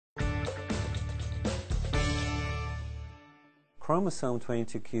Chromosome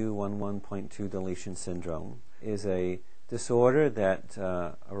 22q11.2 deletion syndrome is a disorder that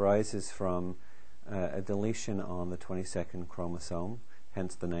arises from a deletion on the 22nd chromosome,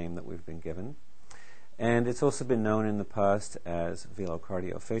 hence the name that we've been given. And it's also been known in the past as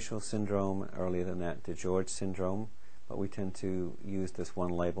velocardiofacial syndrome, earlier than that, DeGeorge syndrome, but we tend to use this one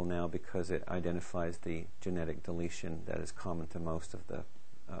label now because it identifies the genetic deletion that is common to most of the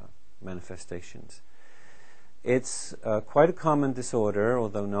manifestations. It's quite a common disorder,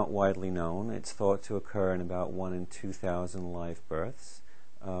 although not widely known. It's thought to occur in about 1 in 2,000 live births,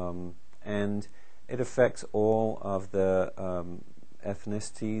 and it affects all of the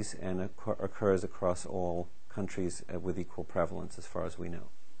ethnicities and occurs across all countries with equal prevalence as far as we know.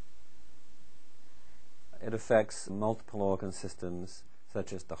 It affects multiple organ systems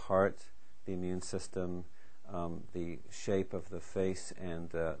such as the heart, the immune system, the shape of the face and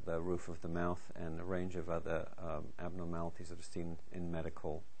the roof of the mouth, and a range of other abnormalities that are seen in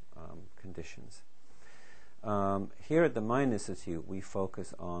medical conditions. Here at the Mind Institute, we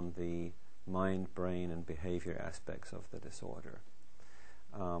focus on the mind, brain, and behavior aspects of the disorder.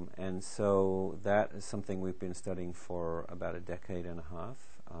 And so that is something we've been studying for about a decade and a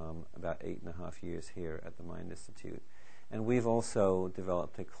half, about 8.5 years here at the Mind Institute. And we've also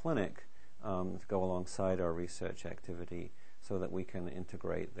developed a clinic to go alongside our research activity so that we can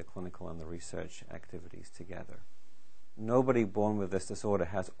integrate the clinical and the research activities together. Nobody born with this disorder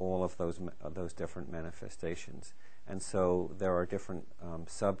has all of those different manifestations, and so there are different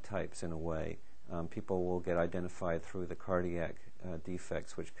subtypes in a way. People will get identified through the cardiac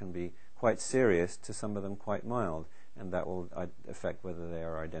defects, which can be quite serious, to some of them quite mild, and that will affect whether they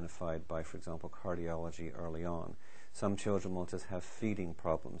are identified by, for example, cardiology early on. Some children will just have feeding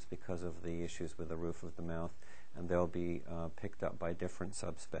problems because of the issues with the roof of the mouth, and they'll be picked up by different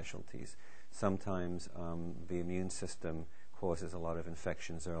subspecialties. Sometimes the immune system causes a lot of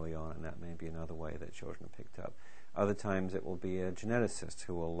infections early on, and that may be another way that children are picked up. Other times it will be a geneticist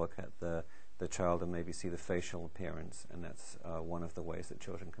who will look at the child and maybe see the facial appearance, and that's one of the ways that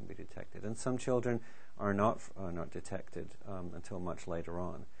children can be detected. And some children are not detected until much later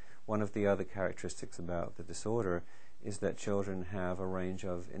on. One of the other characteristics about the disorder is that children have a range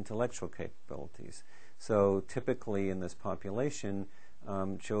of intellectual capabilities. So typically in this population,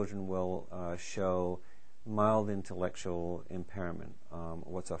 children will show mild intellectual impairment,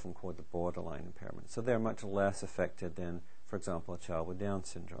 what's often called the borderline impairment. So they're much less affected than, for example, a child with Down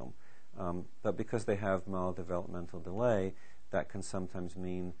syndrome. But because they have mild developmental delay, that can sometimes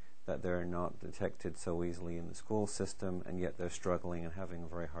mean that they're not detected so easily in the school system, and yet they're struggling and having a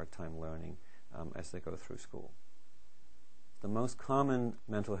very hard time learning as they go through school. The most common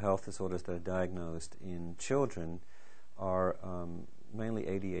mental health disorders that are diagnosed in children are mainly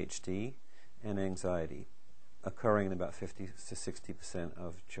ADHD and anxiety, occurring in about 50 to 60%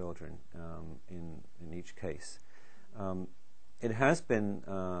 of children in each case. It has been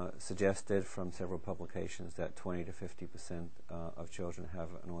suggested from several publications that 20 to 50% of children have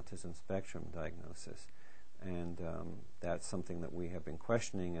an autism spectrum diagnosis, and that's something that we have been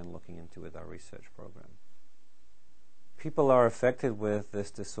questioning and looking into with our research program. People are affected with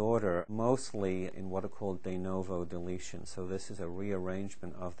this disorder mostly in what are called de novo deletions. So this is a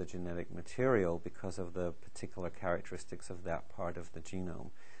rearrangement of the genetic material because of the particular characteristics of that part of the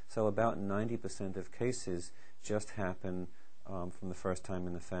genome. So about 90% of cases just happen from the first time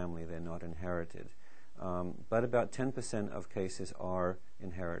in the family. They're not inherited. But about 10% of cases are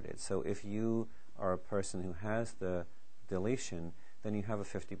inherited. So if you are a person who has the deletion, then you have a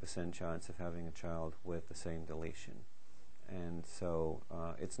 50% chance of having a child with the same deletion. And so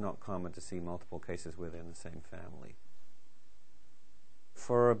it's not common to see multiple cases within the same family.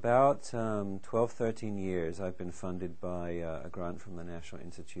 For about 12-13 years, I've been funded by a grant from the National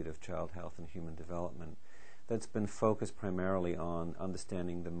Institute of Child Health and Human Development that's been focused primarily on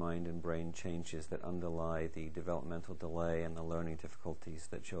understanding the mind and brain changes that underlie the developmental delay and the learning difficulties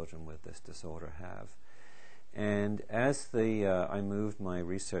that children with this disorder have. And as I moved my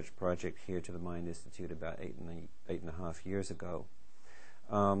research project here to the Mind Institute about 8.5 years ago,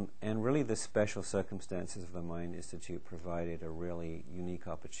 and really the special circumstances of the Mind Institute provided a really unique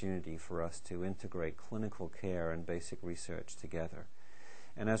opportunity for us to integrate clinical care and basic research together.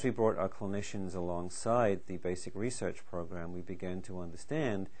 And as we brought our clinicians alongside the basic research program, we began to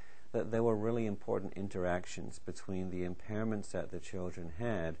understand that there were really important interactions between the impairments that the children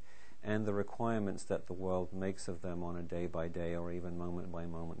had and the requirements that the world makes of them on a day-by-day or even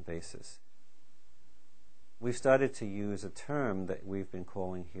moment-by-moment basis. We've started to use a term that we've been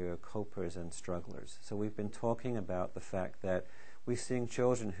calling here copers and strugglers. So we've been talking about the fact that we're seeing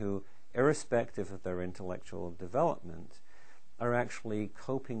children who, irrespective of their intellectual development, are actually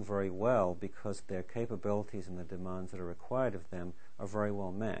coping very well because their capabilities and the demands that are required of them are very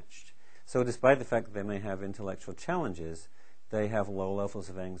well matched. So despite the fact that they may have intellectual challenges, they have low levels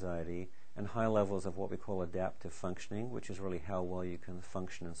of anxiety and high levels of what we call adaptive functioning, which is really how well you can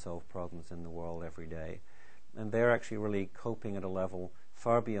function and solve problems in the world every day. And they're actually really coping at a level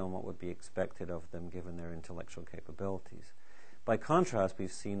far beyond what would be expected of them given their intellectual capabilities. By contrast,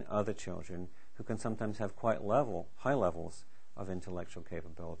 we've seen other children who can sometimes have quite high levels of intellectual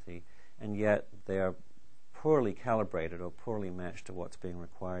capability, and yet they are poorly calibrated or poorly matched to what's being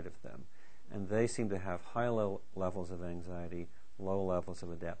required of them. And they seem to have high levels of anxiety, low levels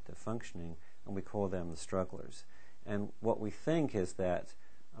of adaptive functioning, and we call them the strugglers. And what we think is that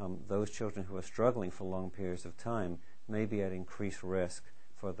those children who are struggling for long periods of time may be at increased risk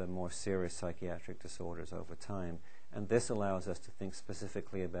for the more serious psychiatric disorders over time. And this allows us to think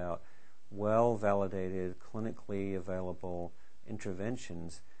specifically about well-validated, clinically available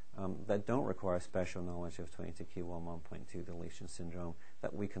interventions that don't require special knowledge of 22q11.2 deletion syndrome,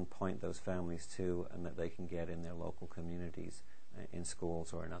 that we can point those families to and that they can get in their local communities, in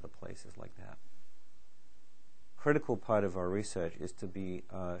schools or in other places like that. Critical part of our research is to be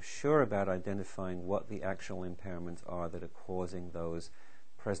sure about identifying what the actual impairments are that are causing those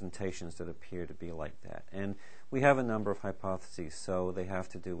presentations that appear to be like that. And we have a number of hypotheses. So they have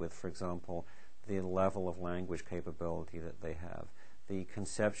to do with, for example, the level of language capability that they have, the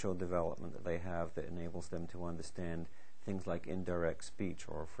conceptual development that they have that enables them to understand things like indirect speech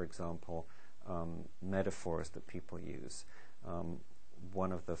or, for example, metaphors that people use.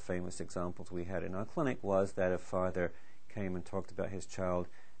 One of the famous examples we had in our clinic was that a father came and talked about his child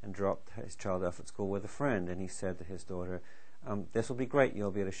and dropped his child off at school with a friend, and he said to his daughter, this will be great,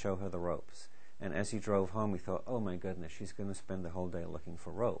 you'll be able to show her the ropes. And as he drove home, he thought, oh my goodness, she's going to spend the whole day looking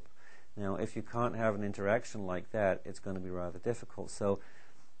for rope. Now, if you can't have an interaction like that, it's going to be rather difficult. So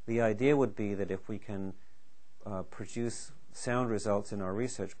the idea would be that if we can produce sound results in our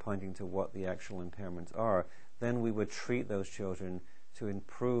research pointing to what the actual impairments are, then we would treat those children to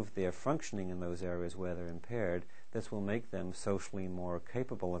improve their functioning in those areas where they're impaired. This will make them socially more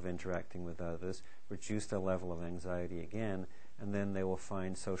capable of interacting with others, reduce their level of anxiety again, and then they will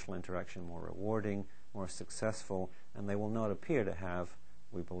find social interaction more rewarding, more successful, and they will not appear to have,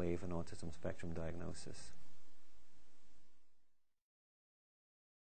 we believe, an autism spectrum diagnosis.